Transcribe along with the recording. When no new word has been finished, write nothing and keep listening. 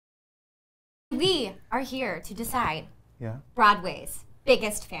we are here to decide Yeah. Broadway's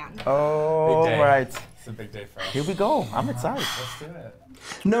biggest fan. Oh, Big day. right. It's a big day for us. Here we go. I'm excited. Let's do it.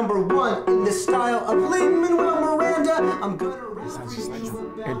 Number one in the style of Lin-Manuel Miranda. I'm gonna rap Sounds just like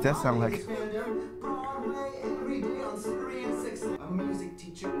him. It does sound like. Broadway every day on 3 and 6. I'm a music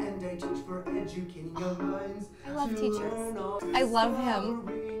teacher and I teach for educating young minds. I love teachers. I love him.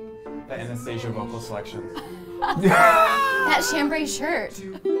 The Anastasia vocal selection. That chambray shirt.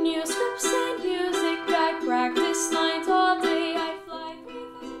 New scripts and music, I practice lines all day. I fly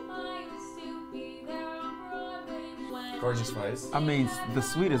 3,000 miles to be there on Broadway. Gorgeous voice. I mean, the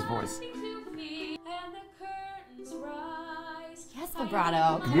sweetest voice. And the curtains rise. Yes,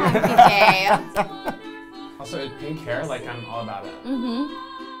 vibrato. Come on, PK. Also, pink hair, like I'm all about it.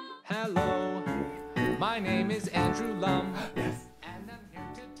 Hello, my name is Andrew Lum. Yes. And I'm here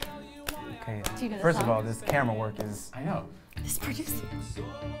to tell you why Okay. Do you know the First of song? all, this camera work is. I know. This producer.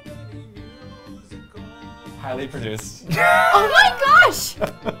 Highly produced. Oh my gosh!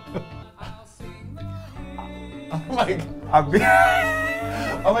 Oh my god. I've been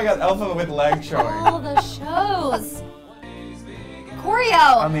Oh my god, Alpha with leg showing. All the shows.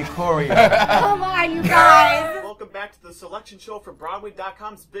 Choreo. I mean, choreo. Come on, you guys. Welcome back to the selection show for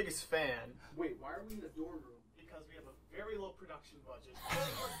Broadway.com's biggest fan. Wait, why are we in the dorm room? Because we have a very low production budget.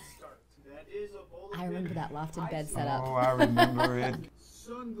 Start. That is a bowl of I remember that lofted bed setup. Oh, I remember it.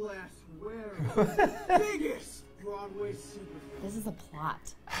 sunglass wearing biggest Broadway superfan. This is a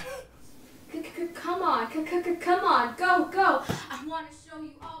plot. Come on, come on, go. I want to show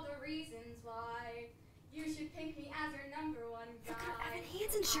you all the reasons why you should pick me as your #1 guy. I have a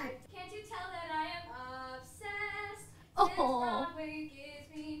Henson shirt. Can't you tell that I am obsessed? Oh. Since Broadway gives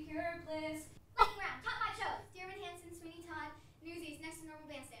me pure bliss. Lightning round, top 5 shows. Derrick Henson, Sweeney Todd, Newsies, Next to Normal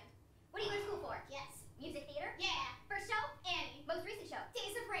Bandstand. What do you go to school for? Yes. Music theater? Yeah. First show? Annie. Most recent show?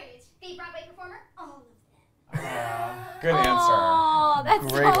 Days of Rage. The Broadway performer? All of them. Good answer. Oh, that's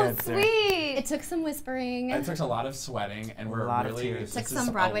Great so answer. sweet. It took some whispering. It took a lot of sweating, and we're lot of really. tears. Took this is some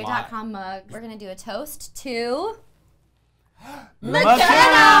a Broadway.com mug. We're gonna do a toast to McKenna!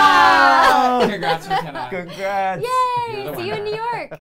 lot. Congrats, McKenna. Congrats. Yay! You're the See you in winner. New York.